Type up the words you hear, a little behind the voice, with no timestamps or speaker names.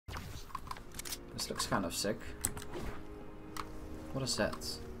looks kind of sick. What is that?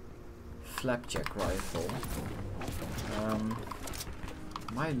 Flapjack rifle.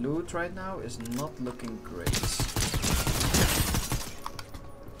 My loot right now is not looking great.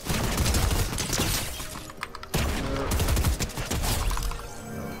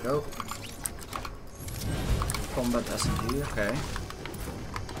 There we go. Combat SMG, okay.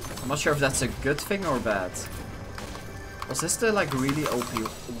 I'm not sure if that's a good thing or bad. Was this the like really OP?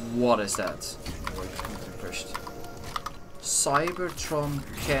 What is that? Wait, I'm getting pushed. Cybertron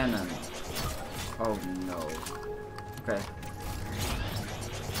cannon. Oh no. Okay.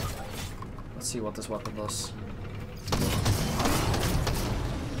 Let's see what this weapon does.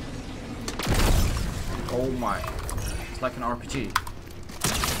 Oh my. It's like an RPG.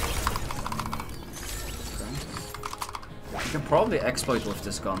 Okay. You can probably exploit with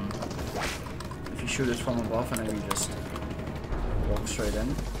this gun. If you shoot it from above and then you just walk straight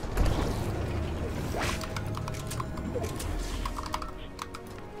in.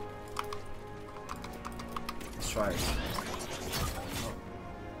 Let's try it.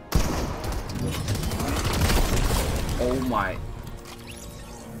 Oh my.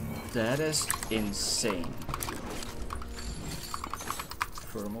 That is insane.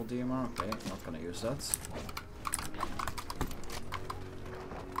 Thermal DMR, okay, not gonna use that.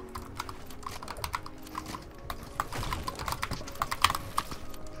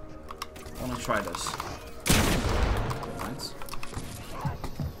 I wanna try this. Right.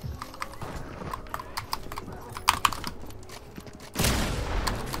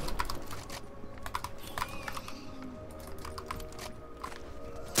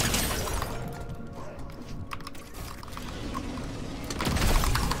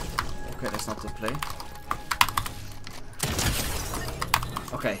 Okay, that's not the play.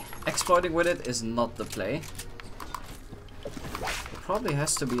 Okay, exploiting with it is not the play. Probably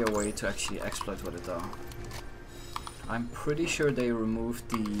has to be a way to actually exploit with it though. I'm pretty sure they removed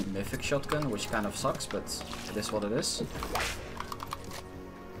the mythic shotgun, which kind of sucks, but it is what it is.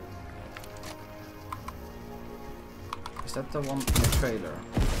 Is that the one in the trailer?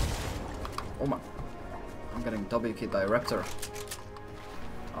 Oh my. I'm getting double killed by a raptor.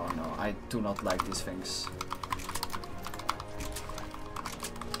 Oh no, I do not like these things.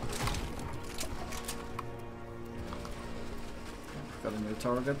 Got a new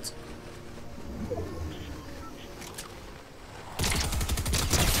target.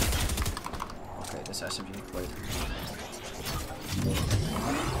 Okay, this SMG, wait.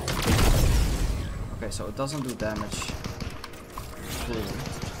 Okay, so it doesn't do damage through.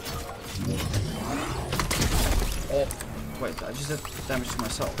 Oh, wait, I just did damage to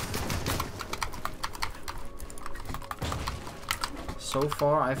myself. So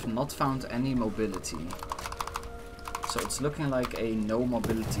far, I've not found any mobility. So it's looking like a no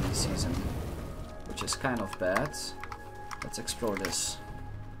mobility season, which is kind of bad. Let's explore this.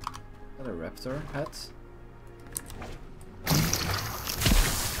 Is that a raptor head?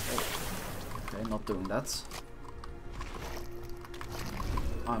 Oh. Okay, not doing that.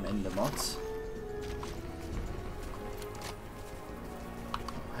 I'm in the mod.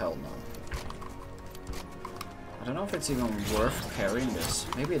 Hell no. I don't know if it's even worth carrying this.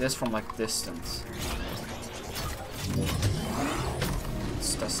 Maybe it is from like distance.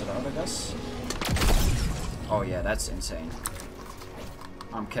 Let's test it out, I guess. Oh yeah, that's insane.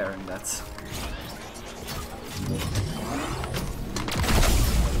 I'm carrying that.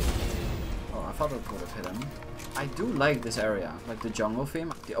 Oh, I thought it would have hit him. I do like this area, like the jungle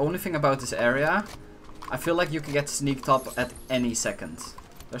theme. The only thing about this area, I feel like you can get sneaked up at any second.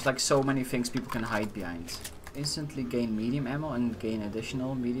 There's like so many things people can hide behind. Instantly gain medium ammo and gain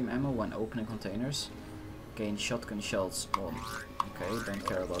additional medium ammo when opening containers. Gain shotgun shells 1. Okay, don't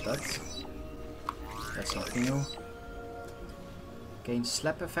care about that. That's not new. Gain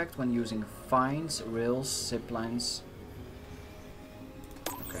slap effect when using vines, rails, zip lines.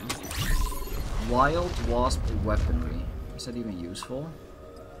 Okay. Wild wasp weaponry. Is that even useful?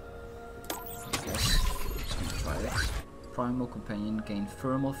 I guess. Just gonna try it. Primal companion. Gain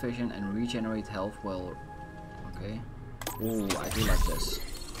thermal vision and regenerate health while. Okay. Ooh, I do like this.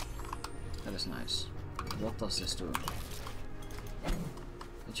 That is nice. What does this do?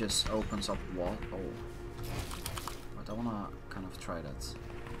 It just opens up wall. Oh. But I wanna kind of try that.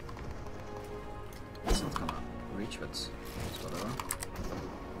 It's not gonna reach, but it's whatever.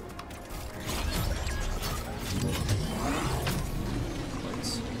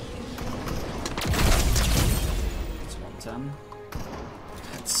 Wait. It's 110.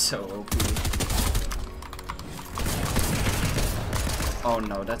 That's so OP. Oh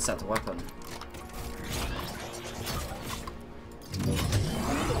no, that's that weapon.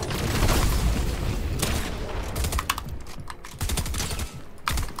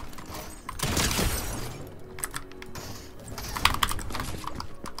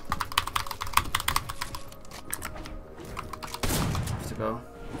 go.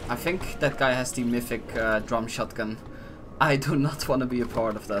 I think that guy has the mythic drum shotgun. I do not want to be a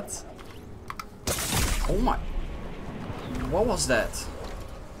part of that. Oh my... What was that?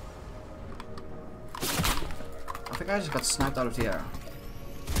 I think I just got sniped out of the air.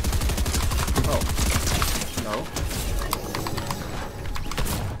 Oh. No.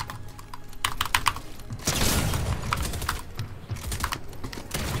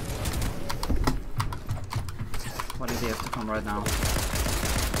 Why did he have to come right now?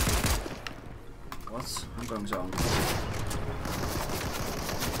 What? I'm going zone.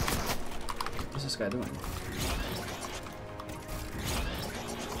 What's this guy doing?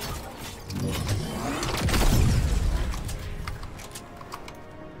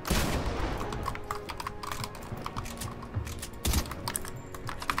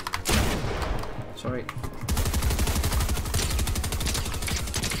 Sorry.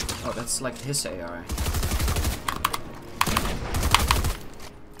 Oh, that's like his AR.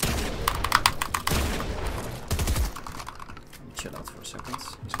 Chill out for a second.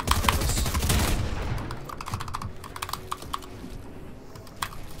 He's gonna kill us.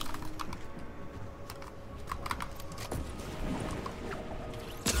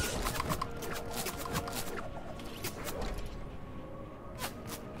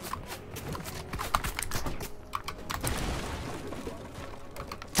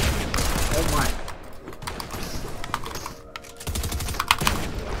 Oh my.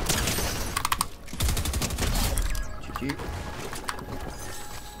 GG.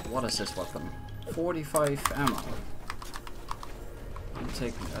 What is this weapon? 45 ammo. I'm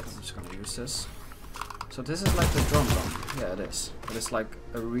taking that. I'm just gonna use this. So this is like the drum gun. Yeah, it is. But it's like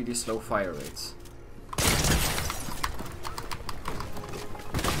a really slow fire rate.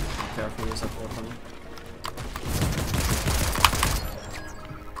 Careful, use that weapon.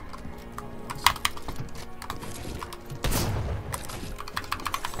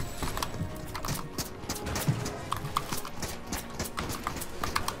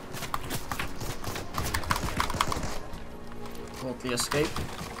 The escape.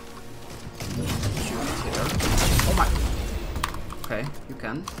 Shoot here. Oh my. Okay, you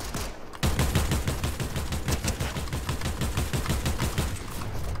can.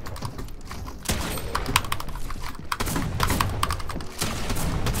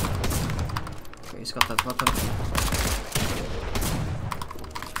 Okay, he's got that weapon.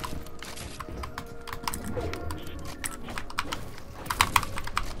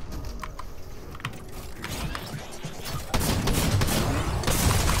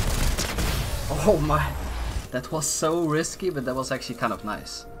 Oh my, that was so risky, but that was actually kind of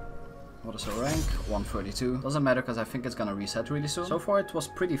nice. What is our rank? 132. Doesn't matter because I think it's gonna reset really soon. So far it was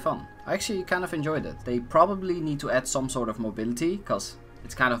pretty fun. I actually kind of enjoyed it. They probably need to add some sort of mobility because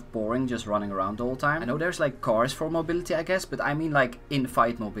it's kind of boring just running around the whole time. I know there's like cars for mobility, I guess, but I mean like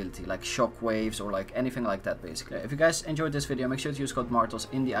in-fight mobility, like shockwaves or like anything like that basically. If you guys enjoyed this video, make sure to use code Martoz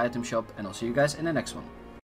in the item shop, and I'll see you guys in the next one.